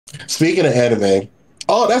Speaking of anime,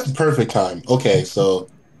 oh, that's the perfect time. Okay, so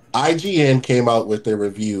IGN came out with their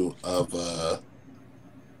review of the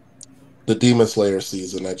Demon Slayer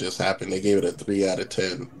season that just happened. They gave it a 3 out of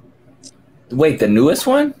 10. Wait, the newest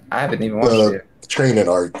one? I haven't even watched The it. training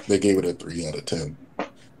arc, they gave it a 3 out of 10. A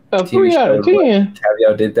TV 3 out of shows. What? 10. Have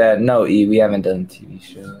y'all did that? No, E. We haven't done TV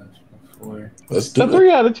shows before. Let's A do it.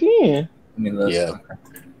 3 out of 10. I mean, look. Yeah.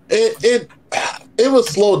 It was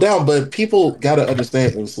slowed down, but people gotta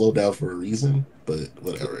understand it was slowed down for a reason. But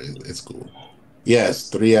whatever, it's cool. Yes,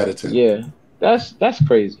 3 out of 10. Yeah, that's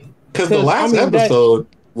crazy. Because the last that. episode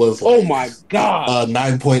was Oh like my god.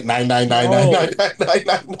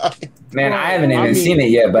 9.9999999. Man, I haven't even seen it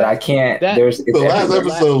yet, but I can't. The last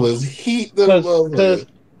episode was heat. Because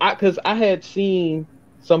I had seen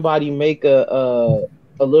somebody make a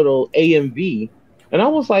little AMV, and I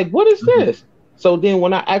was like, "What is this?" So then,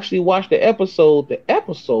 when I actually watched the episode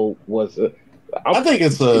was I think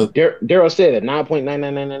it's a. Daryl said it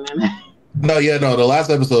 9.99999. No, the last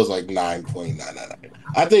episode was like 9.999.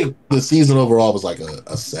 I think the season overall was like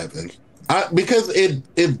a 7. Because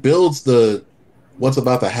it builds the what's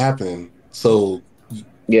about to happen. So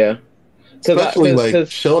yeah, especially like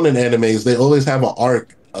shonen animes, they always have an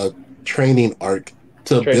arc, a training arc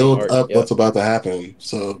to build up what's about to happen.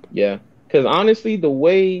 So yeah, because honestly, the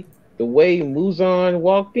way Muzan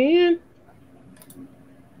walked in,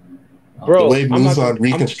 bro, the way Muzan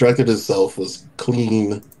reconstructed itself was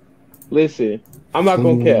clean. Listen, I'm not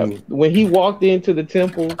gonna cap. When he walked into the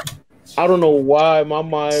temple, I don't know why my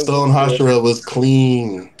mind. Stone Hashira was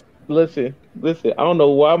clean. Listen. I don't know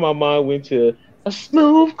why my mind went to a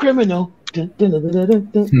smooth criminal. I just call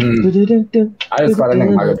that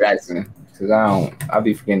name Michael Jackson because I'll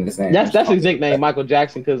be forgetting his name. That's his nickname, Michael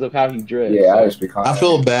Jackson, because of how he dressed. Yeah, I just be calling. I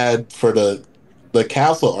feel bad for the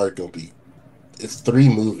castle arc. It's 3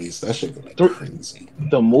 movies. That shit gonna be crazy.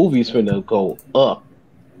 The movie's finna go up.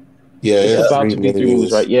 Yeah, it's about to be 3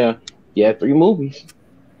 movies, right? Yeah, 3 movies.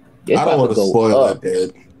 I don't want to spoil that,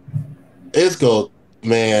 dude. It's go,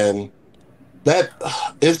 man.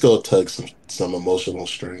 It's gonna tug some emotional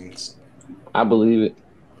strings. I believe it.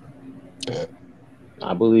 Yeah.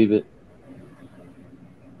 I believe it.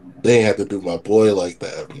 They ain't have to do my boy like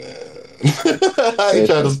that, man. I ain't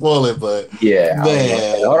trying to spoil it, but yeah.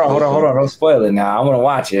 Man. Hold on! Don't spoil it now. I want to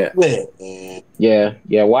watch it. Man. Yeah.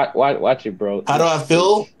 Watch it, bro. How do I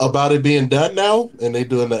feel about it being done now? And they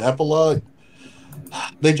doing the epilogue?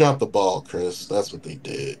 They dropped the ball, Chris. That's what they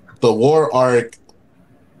did. The war arc.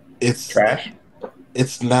 It's trash.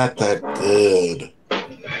 It's not that good.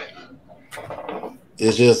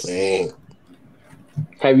 It just ain't.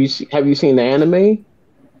 Have you seen the anime?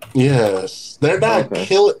 Yes, they're not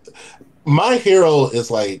killing. My Hero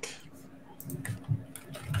is like,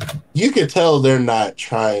 you can tell they're not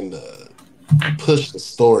trying to push the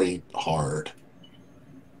story hard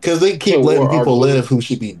because they keep letting people live who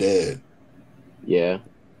should be dead. Yeah,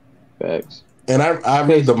 facts. And I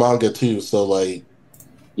read the manga too, so like.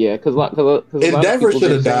 Yeah, because Endeavor should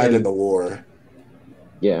have died in the war.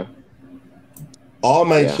 Yeah. All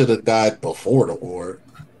Might should have died before the war.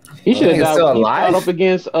 He should have died still alive. Up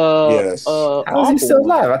against yes. How is he still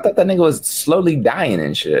alive? I thought that nigga was slowly dying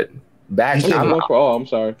and shit. One for all. I'm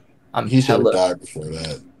sorry. He should have died before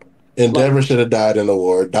that. Endeavor should have died in the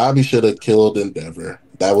war. Dabi should have killed Endeavor.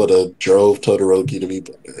 That would have drove Todoroki to be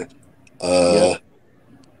better.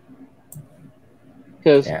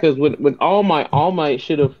 Because when All Might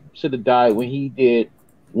should have died when he did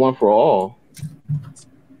One for All.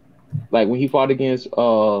 Like when he fought against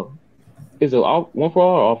is it One for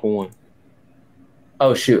All or All for One?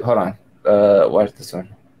 Oh shoot, hold on. Watch this one.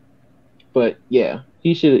 But yeah,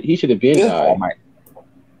 he should have been died.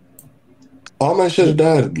 All Might should have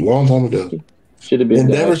died a long time ago. Should have been.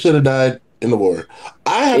 Endeavor should have died in the war.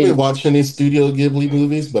 I haven't watched any Studio Ghibli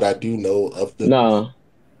movies, but I do know of them. No.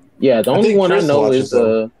 Yeah, the only one I know is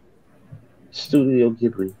Studio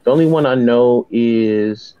Ghibli. The only one I know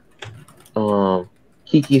is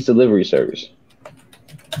Kiki's Delivery Service.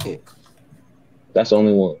 That's the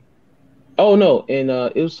only one. Oh no, and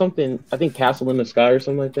it was something, I think Castle in the Sky or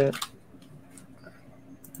something like that.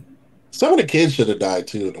 Some of the kids should have died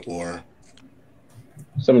too in the war.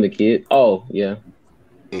 Some of the kids? Oh, yeah.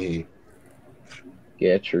 Mm-hmm.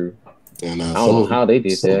 Yeah, true. And I don't know how they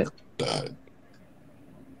did that. Died.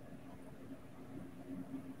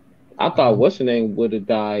 I thought what's her name would have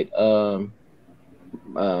died.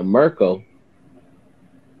 Mirko.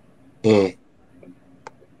 Mm.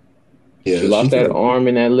 Yeah, she lost that arm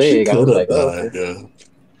and that leg. I was like, died, yeah.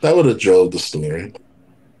 That would have drove the story.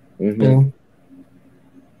 Mm-hmm.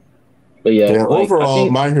 But yeah, overall,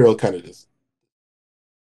 My Hero kind of just